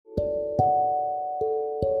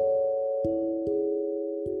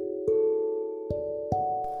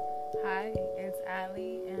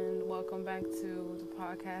back to the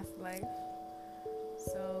podcast life.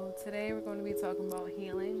 So today we're going to be talking about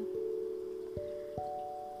healing.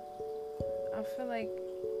 I feel like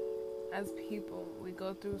as people we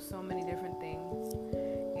go through so many different things,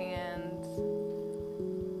 and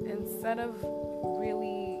instead of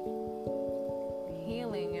really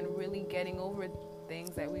healing and really getting over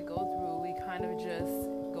things that we go through, we kind of just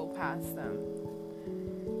go past them.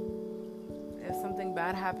 If something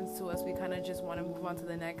bad happens to us, we kind of just want to move on to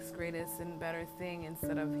the next greatest and better thing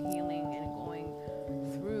instead of healing and going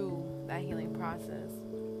through that healing process.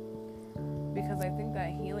 Because I think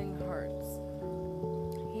that healing hurts.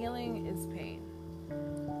 Healing is pain.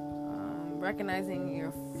 Recognizing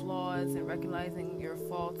your flaws and recognizing your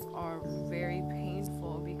faults are very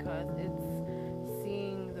painful because it's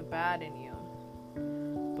seeing the bad in you.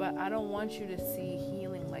 But I don't want you to see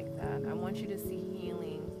healing like that. I want you to see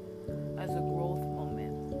healing as a growth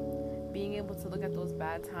moment. Being able to look at those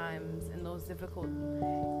bad times and those difficult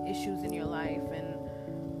issues in your life and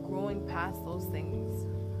growing past those things.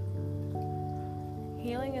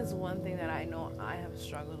 Healing is one thing that I know I have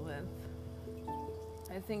struggled with.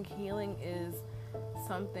 I think healing is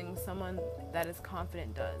something someone that is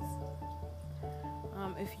confident does.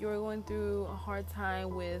 If you're going through a hard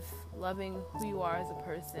time with loving who you are as a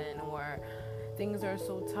person, or things are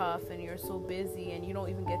so tough and you're so busy and you don't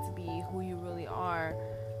even get to be who you really are,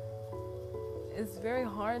 it's very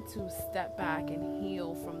hard to step back and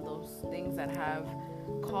heal from those things that have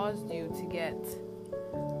caused you to get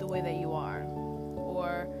the way that you are,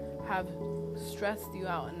 or have stressed you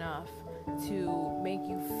out enough to make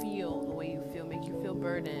you feel the way you feel, make you feel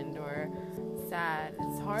burdened or sad.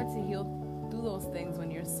 It's hard to heal through those things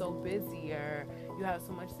when you're so busy or you have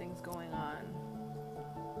so much things going on.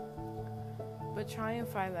 But try and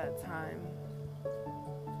find that time.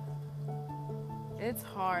 It's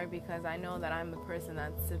hard because I know that I'm the person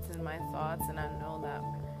that sits in my thoughts, and I know that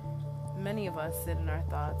many of us sit in our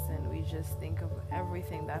thoughts and we just think of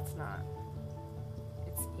everything that's not.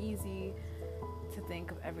 It's easy to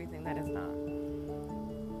think of everything that is not.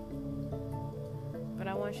 But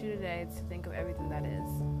I want you today to think of everything that is.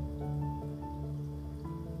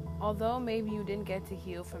 Although maybe you didn't get to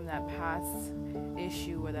heal from that past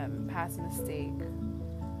issue or that past mistake,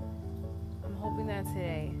 I'm hoping that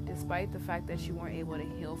today, despite the fact that you weren't able to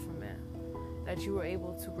heal from it, that you were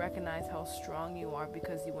able to recognize how strong you are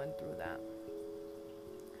because you went through that.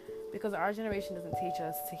 Because our generation doesn't teach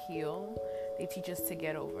us to heal, they teach us to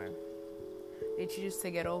get over. They teach us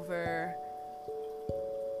to get over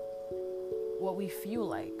what we feel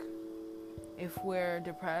like. If we're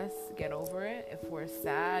depressed, get over it. If we're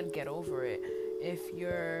sad, get over it. If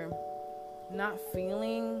you're not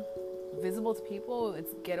feeling visible to people,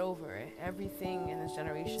 it's get over it. Everything in this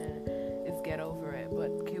generation is get over it.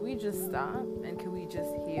 But can we just stop and can we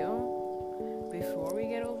just heal before we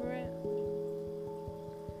get over it?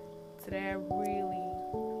 Today I really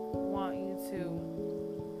want you to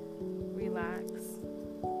relax.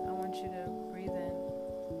 I want you to breathe in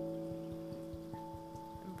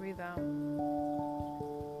and breathe out.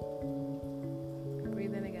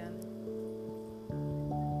 Breathe in again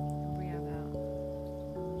and breathe out.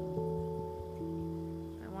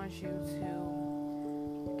 I want you to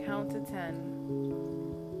count to 10,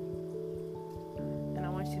 and I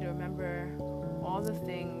want you to remember all the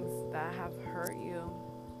things that have hurt you.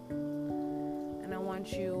 And I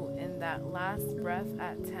want you, in that last breath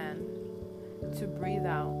at 10, to breathe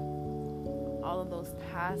out all of those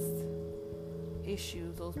past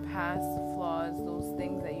issues, those past flaws, those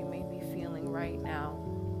things that you may be feeling right now.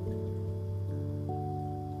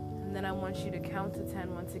 And then I want you to count to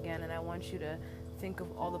 10 once again, and I want you to think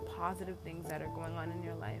of all the positive things that are going on in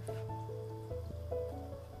your life.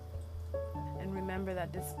 And remember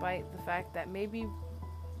that despite the fact that maybe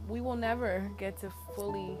we will never get to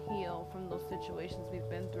fully heal from those situations we've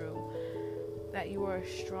been through, that you are a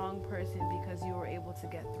strong person because you were able to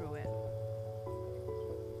get through it.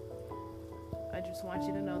 I just want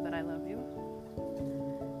you to know that I love you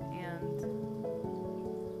and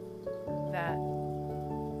that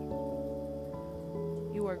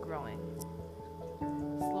you are growing.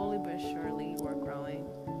 Slowly but surely you are growing,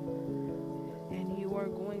 and you are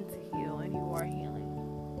going to heal, and you are healing.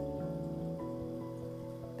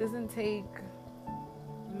 It doesn't take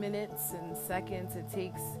minutes and seconds. It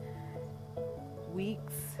takes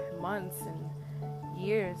weeks, months, and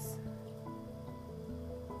years.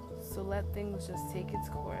 So let things just take its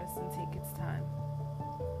course and take its time.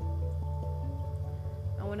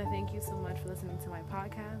 I want to thank you so much for listening to my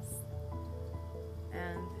podcast,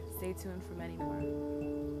 and stay tuned for many more.